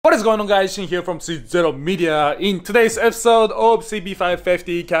What is going on, guys? Shin here from CZeroMedia. In today's episode of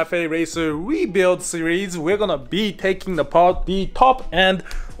CB550 Cafe Racer Rebuild series, we're gonna be taking apart the top end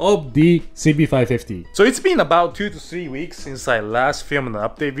of the CB550. So it's been about 2 to 3 weeks since I last filmed an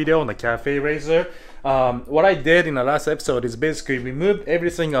update video on the Cafe Racer. What I did in the last episode is basically removed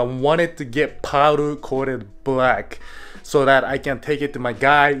everything I wanted to get powder coated black, so that I can take it to my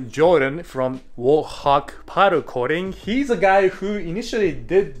guy Jordan from Warhawk Powder Coating. He's a guy who initially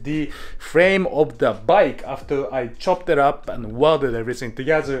did the frame of the bike after I chopped it up and welded everything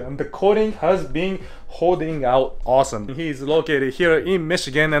together, and the coating has been holding out awesome. He's located here in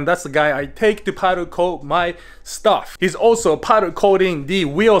Michigan, and that's the guy I take to powder coat my stuff. He's also powder coating the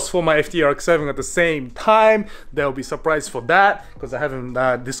wheels for my FTRX7 at the same time. They'll be surprised for that because I haven't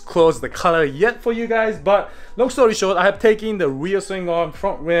disclosed the color yet for you guys. But long story short, I have taken the rear swing arm,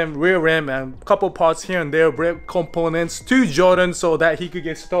 front rim, rear rim, and a couple parts here and there, brake components to Jordan so that he could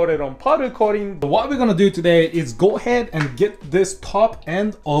get started on powder coating. What we're gonna do today is go ahead and get this top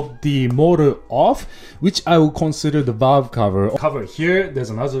end of the motor off, which I will consider the valve cover. Cover here,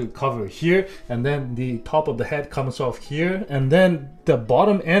 there's another cover here, and then the top of the head comes off here, and then the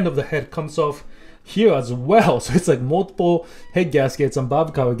bottom end of the head comes off here as well. So it's like multiple head gaskets and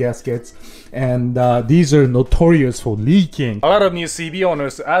valve cover gaskets, and these are notorious for leaking. A lot of new CB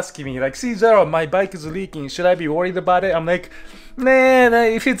owners asking me like, CZero, my bike is leaking, should I be worried about it? I'm like, nah,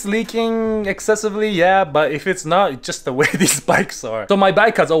 if it's leaking excessively, yeah, but if it's not, it's just the way these bikes are. So my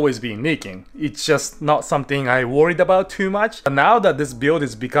bike has always been leaking. It's just not something I worried about too much. But now that this build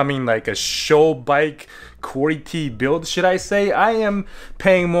is becoming like a show bike quality build, should I say, I am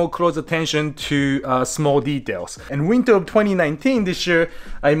paying more close attention to small details. And winter of 2019, this year,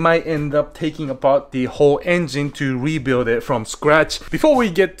 I might end up taking apart the whole engine to rebuild it from scratch. Before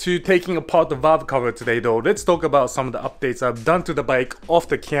we get to taking apart the valve cover today though, let's talk about some of the updates I've done to the bike off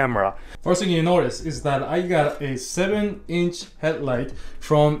the camera. First thing you notice is that I got a 7-inch headlight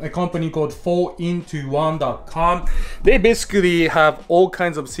from a company called 4into1.com. They basically have all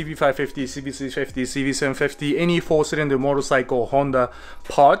kinds of CB550, CB650, CB750, any 4-cylinder motorcycle Honda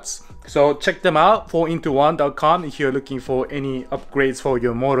parts. So check them out, 4into1.com, if you're looking for any upgrades for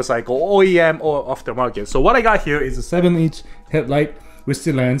your motorcycle, OEM or aftermarket. So what I got here is a 7-inch headlight with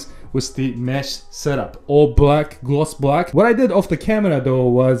the lens, with the mesh setup, all black, gloss black. What I did off the camera though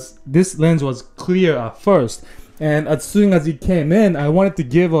was, this lens was clear at first, and as soon as it came in, I wanted to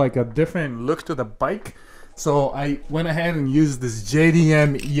give like a different look to the bike. So I went ahead and used this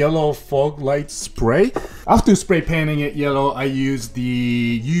JDM yellow fog light spray. After spray painting it yellow, I used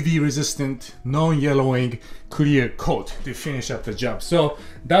the UV resistant, non-yellowing clear coat to finish up the job. So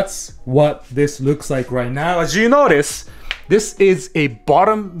that's what this looks like right now. As you notice, this is a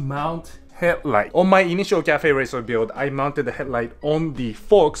bottom mount headlight. On my initial Cafe Racer build, I mounted the headlight on the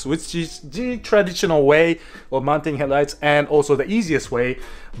forks, which is the traditional way of mounting headlights and also the easiest way.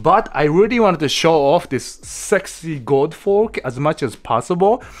 But I really wanted to show off this sexy gold fork as much as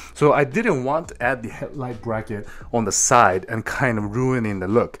possible. So I didn't want to add the headlight bracket on the side and kind of ruining the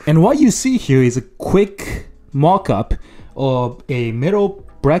look. And what you see here is a quick mock-up of a metal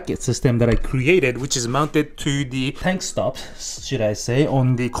bracket system that I created, which is mounted to the tank stops, should I say,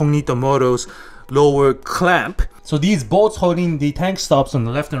 on the Cognito Moto's lower clamp. So these bolts holding the tank stops on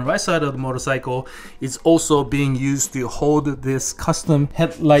the left and right side of the motorcycle is also being used to hold this custom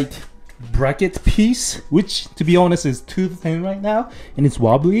headlight bracket piece, which to be honest is too thin right now and it's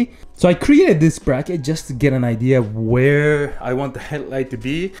wobbly. So I created this bracket just to get an idea of where I want the headlight to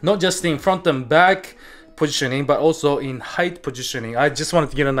be, not just in front and back positioning, but also in height positioning. I just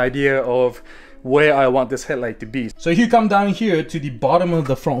wanted to get an idea of where I want this headlight to be. So if you come down here to the bottom of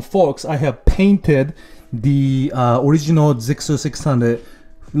the front forks, I have painted the original CZeroMedia 600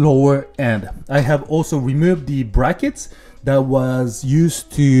 lower end. I have also removed the brackets that was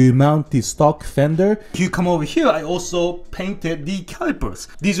used to mount the stock fender. If you come over here, I also painted the calipers.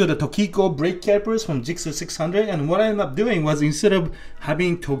 These are the Tokiko brake calipers from CZeroMedia 600, and what I ended up doing was, instead of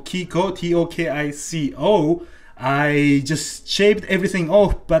having Tokiko, T-O-K-I-C-O, I just shaved everything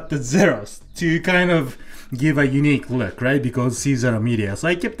off but the zeros to kind of give a unique look, right? Because CZeroMedia. So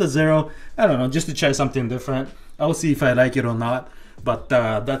I kept the zero, I don't know, just to try something different. I'll see if I like it or not, but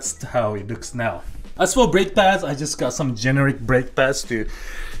that's how it looks now. As for brake pads, I just got some generic brake pads to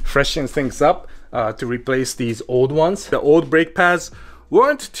freshen things up, to replace these old ones. The old brake pads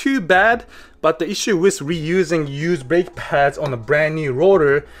weren't too bad, but the issue with reusing used brake pads on a brand new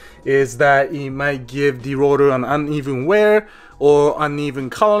rotor is that it might give the rotor an uneven wear or uneven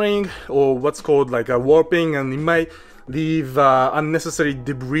coloring, or what's called like a warping, and it might leave unnecessary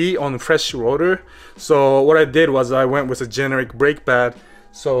debris on fresh rotor. So what I did was I went with a generic brake pad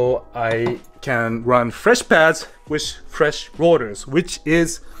so I can run fresh pads with fresh rotors, which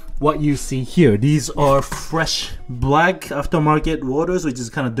is what you see here. These are fresh black aftermarket rotors, which is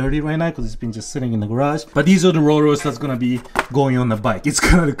kind of dirty right now because it's been just sitting in the garage. But these are the rotors that's gonna be going on the bike. It's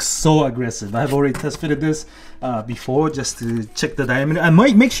gonna look so aggressive. I've already test fitted this before just to check the diameter. I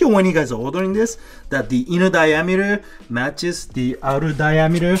might make sure when you guys are ordering this that the inner diameter matches the outer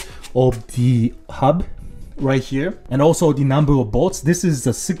diameter of the hub right here, and also the number of bolts. This is a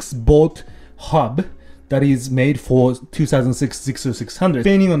 6-bolt hub that is made for 2006 CZeroMedia.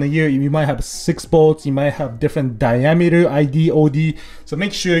 Depending on the year, you might have 6 bolts, you might have different diameter, ID, OD. So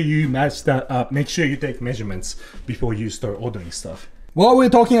make sure you match that up. Make sure you take measurements before you start ordering stuff. While we're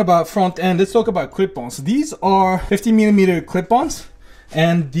talking about front end, let's talk about clip-ons. These are 50mm clip-ons,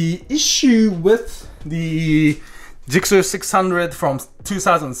 and the issue with the CZeroMedia 600 from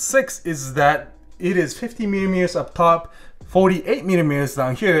 2006 is that it is 50mm up top, 48mm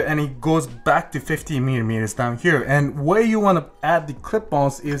down here, and it goes back to 50mm down here. And where you want to add the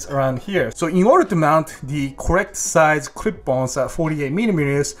clip-ons is around here. So in order to mount the correct size clip-ons at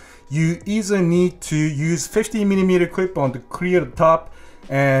 48mm, you either need to use 50mm clip-on to clear the top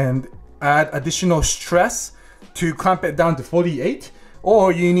and add additional stress to clamp it down to 48,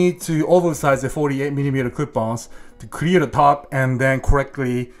 or you need to oversize the 48mm clip-ons to clear the top and then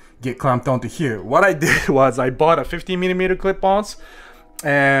correctly get clamped onto here. What I did was I bought a 50mm clip-ons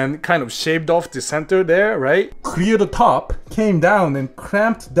and kind of shaved off the center there, right? Clear the top, came down and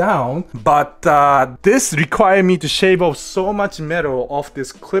clamped down, but this required me to shave off so much metal off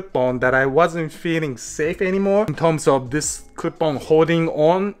this clip-on that I wasn't feeling safe anymore in terms of this clip-on holding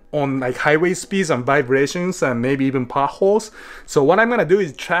on like highway speeds and vibrations and maybe even potholes. So what I'm gonna do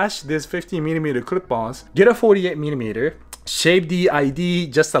is trash this 50mm clip-ons, get a 48mm, shave the ID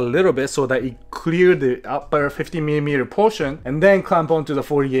just a little bit so that it clear the upper 50mm portion, and then clamp onto the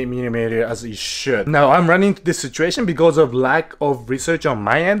 48mm as it should. Now I'm running into this situation because of lack of research on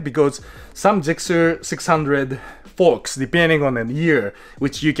my end, because some CZeroMedia 600 forks, depending on the year,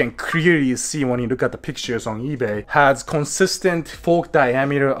 which you can clearly see when you look at the pictures on eBay, has consistent fork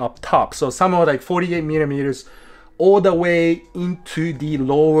diameter up top. So some are like 48mm all the way into the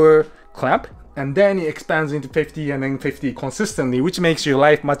lower clamp, and then it expands into 50 and then 50 consistently, which makes your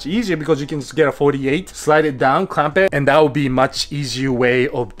life much easier because you can just get a 48, slide it down, clamp it, and that will be much easier way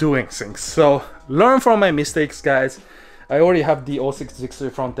of doing things. So learn from my mistakes, guys. I already have the 06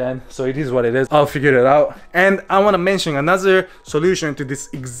 CZeroMedia front end, so it is what it is. I'll figure it out. And I want to mention another solution to this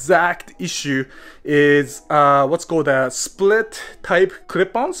exact issue is what's called a split type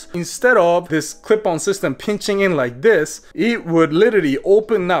clip-ons. Instead of this clip-on system pinching in like this, it would literally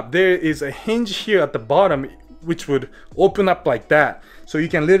open up. There is a hinge here at the bottom which would open up like that. So you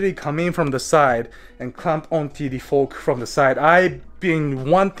can literally come in from the side and clamp onto the fork from the side. I've been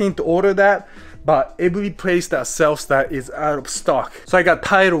wanting to order that, but every place that sells that is out of stock. So I got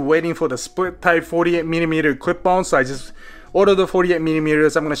tired of waiting for the split type 48mm clip-on, so I just ordered the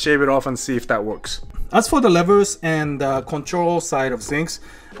 48mm. I'm gonna shave it off and see if that works. As for the levers and control side of things,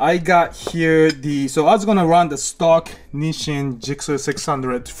 I got here so I was gonna run the stock Nissin CZeroMedia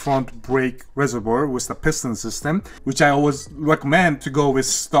 600 front brake reservoir with the piston system, which I always recommend to go with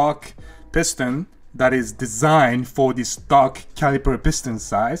stock piston that is designed for the stock caliper piston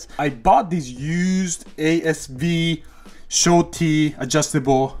size. I bought these used ASV shorty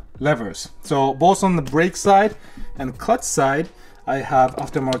adjustable levers. So both on the brake side and clutch side, I have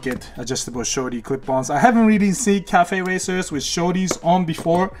aftermarket adjustable shorty clip-ons. I haven't really seen cafe racers with shorties on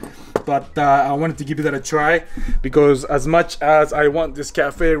before, but I wanted to give that a try because as much as I want this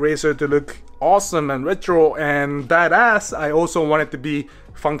cafe racer to look awesome and retro and badass, I also want it to be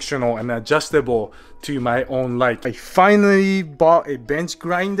functional and adjustable to my own like. I finally bought a bench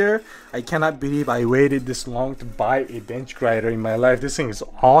grinder. I cannot believe I waited this long to buy a bench grinder in my life. This thing is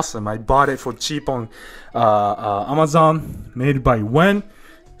awesome. I bought it for cheap on Amazon, made by Wen.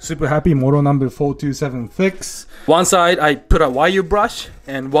 Super happy, model number 4276. One side I put a wire brush,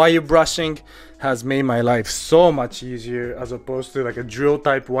 and wire brushing has made my life so much easier as opposed to like a drill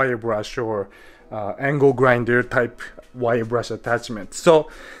type wire brush or angle grinder type wire brush attachment. So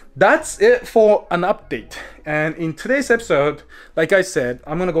that's it for an update. And in today's episode, like I said,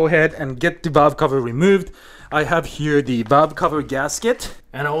 I'm gonna go ahead and get the valve cover removed. I have here the valve cover gasket,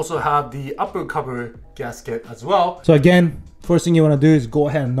 and I also have the upper cover gasket as well. So again, first thing you want to do is go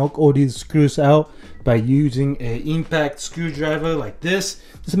ahead and knock all these screws out by using an impact screwdriver like this.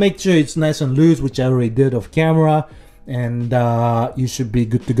 Just make sure it's nice and loose, which I already did off camera, and you should be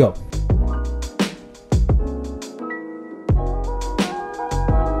good to go.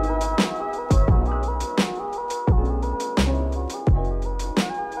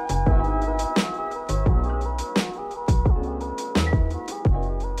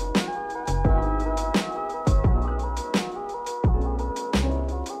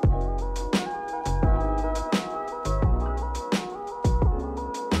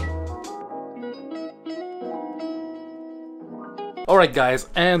 Alright guys,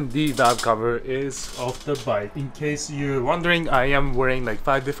 and the valve cover is off the bike. In case you're wondering, I am wearing like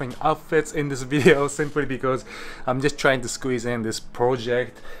 5 different outfits in this video simply because I'm just trying to squeeze in this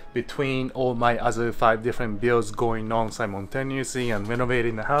project between all my other 5 different builds going on simultaneously and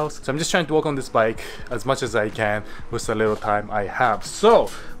renovating the house. So I'm just trying to work on this bike as much as I can with the little time I have. So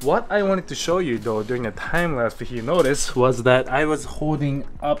what I wanted to show you though during the time lapse, if you notice, was that I was holding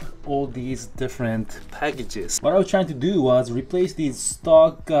up all these different packages. What I was trying to do was replace these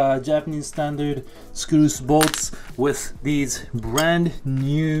stock Japanese standard screws bolts with these brand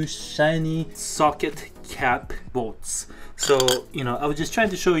new shiny socket cap bolts. So, you know, I was just trying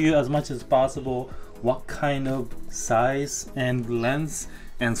to show you as much as possible what kind of size and length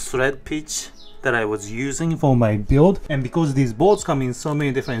and thread pitch that I was using for my build. And because these bolts come in so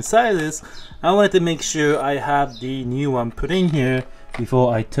many different sizes, I wanted to make sure I have the new one put in here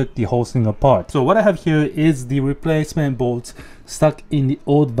before I took the whole thing apart. So what I have here is the replacement bolts stuck in the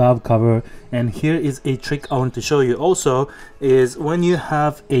old valve cover. And here is a trick I want to show you also, is when you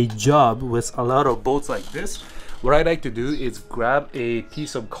have a job with a lot of bolts like this, what I like to do is grab a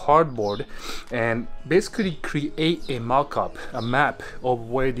piece of cardboard and basically create a mock-up, a map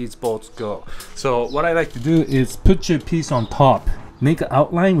of where these bolts go. So what I like to do is put your piece on top, make an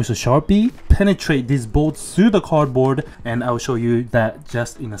outline with a Sharpie, penetrate these bolts through the cardboard, and I'll show you that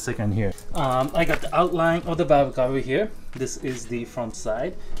just in a second here. I got the outline of the valve cover here. This is the front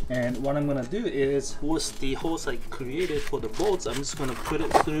side, and what I'm gonna do is, with the holes I created for the bolts, I'm just gonna put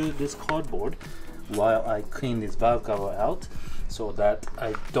it through this cardboard while I clean this valve cover out, so that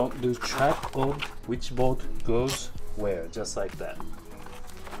I don't lose track of which bolt goes where, just like that.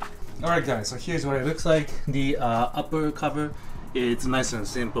 Alright guys, so here's what it looks like. The upper cover, it's nice and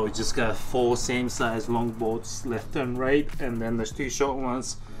simple. It just got 4 same size long bolts left and right, and then there's 2 short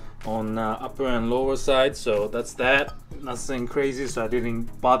ones on upper and lower side. So that's that, nothing crazy, so I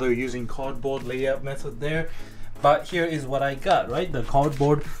didn't bother using cardboard layout method there. But here is what I got, right? The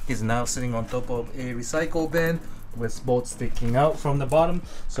cardboard is now sitting on top of a recycle bin with bolts sticking out from the bottom.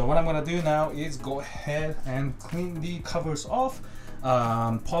 So what I'm gonna do now is go ahead and clean the covers off,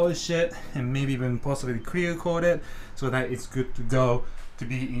 polish it, and maybe even possibly clear coat it so that it's good to go to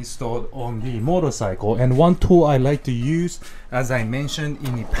be installed on the motorcycle. And one tool I like to use, as I mentioned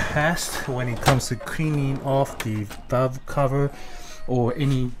in the past, when it comes to cleaning off the valve cover or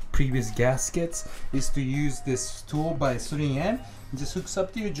any previous gaskets, is to use this tool by 3M. It just hooks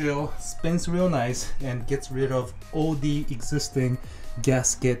up to your drill, spins real nice, and gets rid of all the existing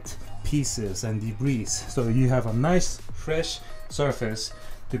gasket pieces and debris, so you have a nice fresh surface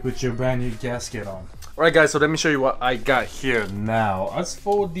to put your brand new gasket on. Alright guys, so let me show you what I got here now. As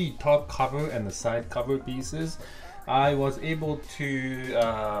for the top cover and the side cover pieces, I was able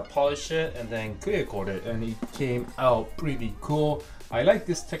to polish it and then clear coat it, and it came out pretty cool. I like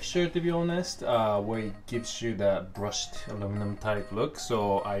this texture, to be honest, where it gives you that brushed aluminum type look,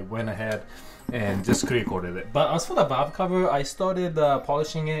 so I went ahead and just clear coated it. But as for the valve cover, I started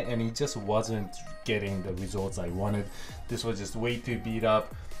polishing it and it just wasn't getting the results I wanted. This was just way too beat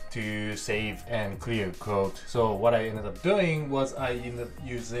up to save and clear coat. So what I ended up doing was I ended up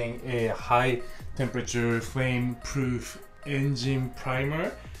using a high temperature flame proof engine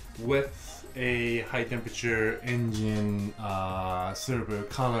primer with a high temperature engine silver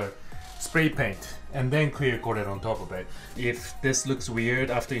color spray paint, and then clear coated on top of it. If this looks weird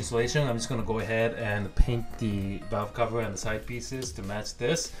after installation, I'm just gonna go ahead and paint the valve cover and the side pieces to match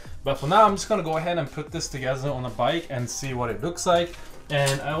this. But for now, I'm just gonna go ahead and put this together on a bike and see what it looks like.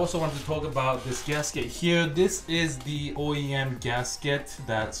 And I also want to talk about this gasket here. This is the OEM gasket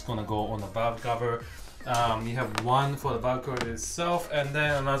that's gonna go on the valve cover. You have one for the valve cover itself, and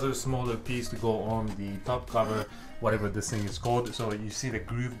then another smaller piece to go on the top cover, whatever this thing is called. So you see the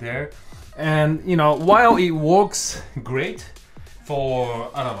groove there, and you know, while it works great for,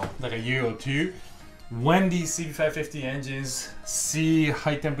 I don't know, like a year or two, when these CB550 engines see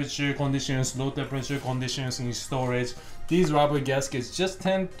high temperature conditions, low temperature conditions in storage, these rubber gaskets just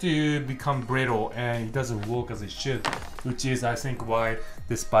tend to become brittle and it doesn't work as it should, which is, I think, why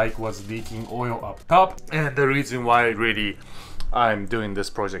this bike was leaking oil up top, and the reason why really I'm doing this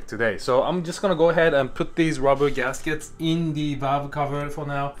project today. So I'm just gonna go ahead and put these rubber gaskets in the valve cover for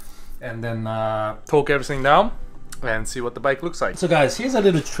now, and then torque everything down and see what the bike looks like. So guys, here's a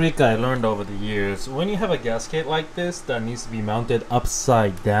little trick I learned over the years. When you have a gasket like this that needs to be mounted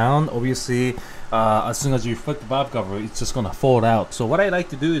upside down, obviously as soon as you flip the valve cover, it's just gonna fold out. So what I like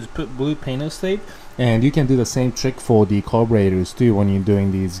to do is put blue painter's tape, and you can do the same trick for the carburetors too when you're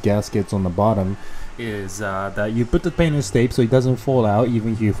doing these gaskets on the bottom, is that you put the painter's tape so it doesn't fall out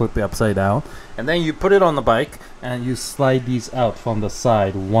even if you flip it upside down, and then you put it on the bike and you slide these out from the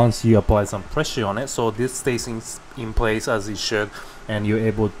side once you apply some pressure on it, so this stays in place as it should, and you're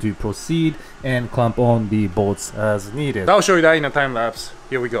able to proceed and clamp on the bolts as needed. I'll show you that in a time lapse.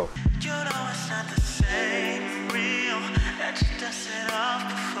 Here we go. You know it's not the same, real, that you dust it off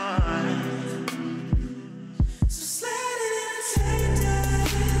before. So slide it in and take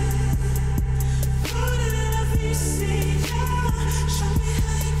it, put it in a VC, yeah. Show me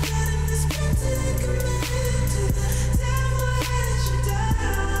how you got in this printed and committed to the devil let you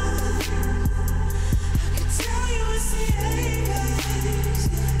down. I can tell you it's the apex,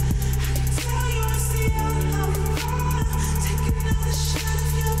 I can tell you it's the outlaw. Take another shot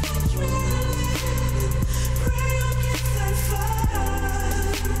of your adrenaline, pray you'll get that fire.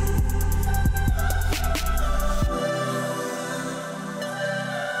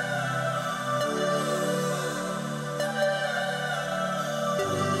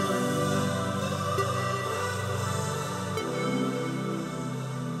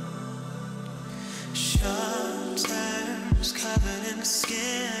 Sharp turns covered in skin.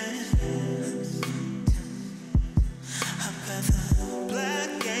 I bet the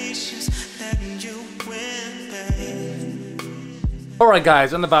black Asians letting you win, babe. Alright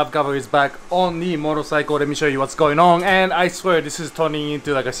guys, and the valve cover is back on the motorcycle. Let me show you what's going on, and I swear this is turning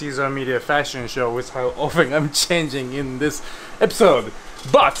into like a CZeroMedia fashion show with how often I'm changing in this episode.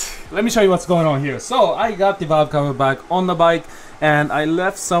 But let me show you what's going on here. So I got the valve cover back on the bike, and I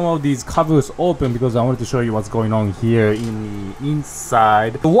left some of these covers open because I wanted to show you what's going on here in the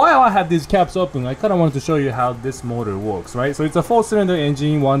inside. While I had these caps open, I kind of wanted to show you how this motor works, right? So it's a 4-cylinder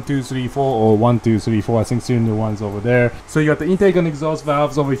engine, 1, 2, 3, 4, or 1, 2, 3, 4. I think cylinder one's over there. So you got the intake and exhaust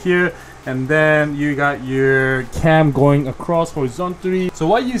valves over here, and then you got your cam going across horizontally. So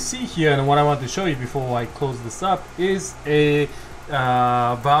what you see here, and what I want to show you before I close this up, is a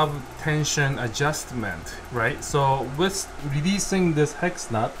valve tension adjustment, right? So with releasing this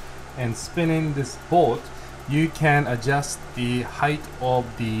hex nut and spinning this bolt, you can adjust the height of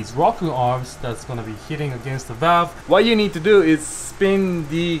these rocker arms that's going to be hitting against the valve. What you need to do is spin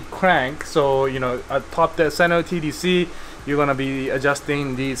the crank, so you know at top the center TDC you're going to be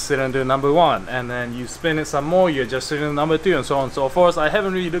adjusting the cylinder number 1, and then you spin it some more, you adjust cylinder number 2, and so on and so forth. I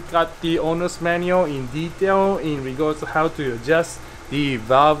haven't really looked at the owner's manual in detail in regards to how to adjust the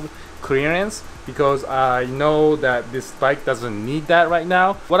valve clearance, because I know that this bike doesn't need that right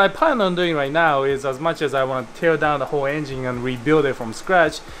now. What I plan on doing right now is, as much as I want to tear down the whole engine and rebuild it from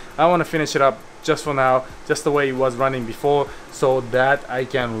scratch, I want to finish it up just for now, just the way it was running before, so that I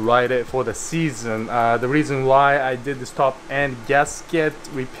can ride it for the season. The reason why I did this top end gasket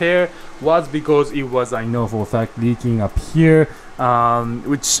repair was because it was, I know for a fact, leaking up here,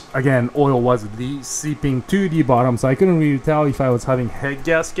 which again, oil was seeping to the bottom, so I couldn't really tell if I was having head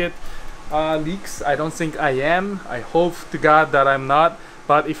gasket leaks. I don't think I am. I hope to God that I'm not.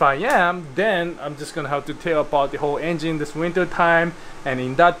 But if I am, then I'm just gonna have to tear apart the whole engine this winter time, and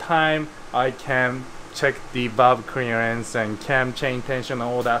in that time I can check the valve clearance and cam chain tension and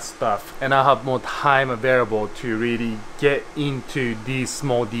all that stuff, and I'll have more time available to really get into these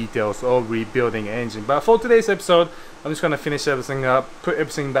small details of rebuilding an engine. But for today's episode, I'm just gonna finish everything up, put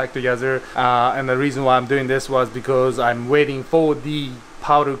everything back together, and the reason why I'm doing this was because I'm waiting for the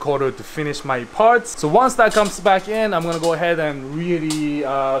powder coater to finish my parts. So once that comes back in, I'm gonna go ahead and really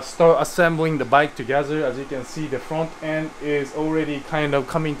start assembling the bike together. As you can see, the front end is already kind of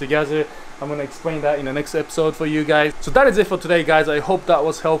coming together. I'm gonna explain that in the next episode for you guys. So that is it for today, guys. I hope that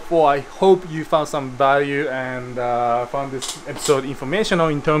was helpful. I hope you found some value and found this episode informational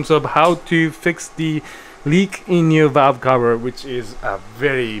in terms of how to fix the leak in your valve cover, which is a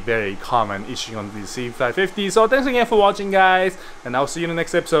very common issue on the CB550. So thanks again for watching, guys, and I'll see you in the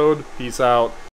next episode. Peace out.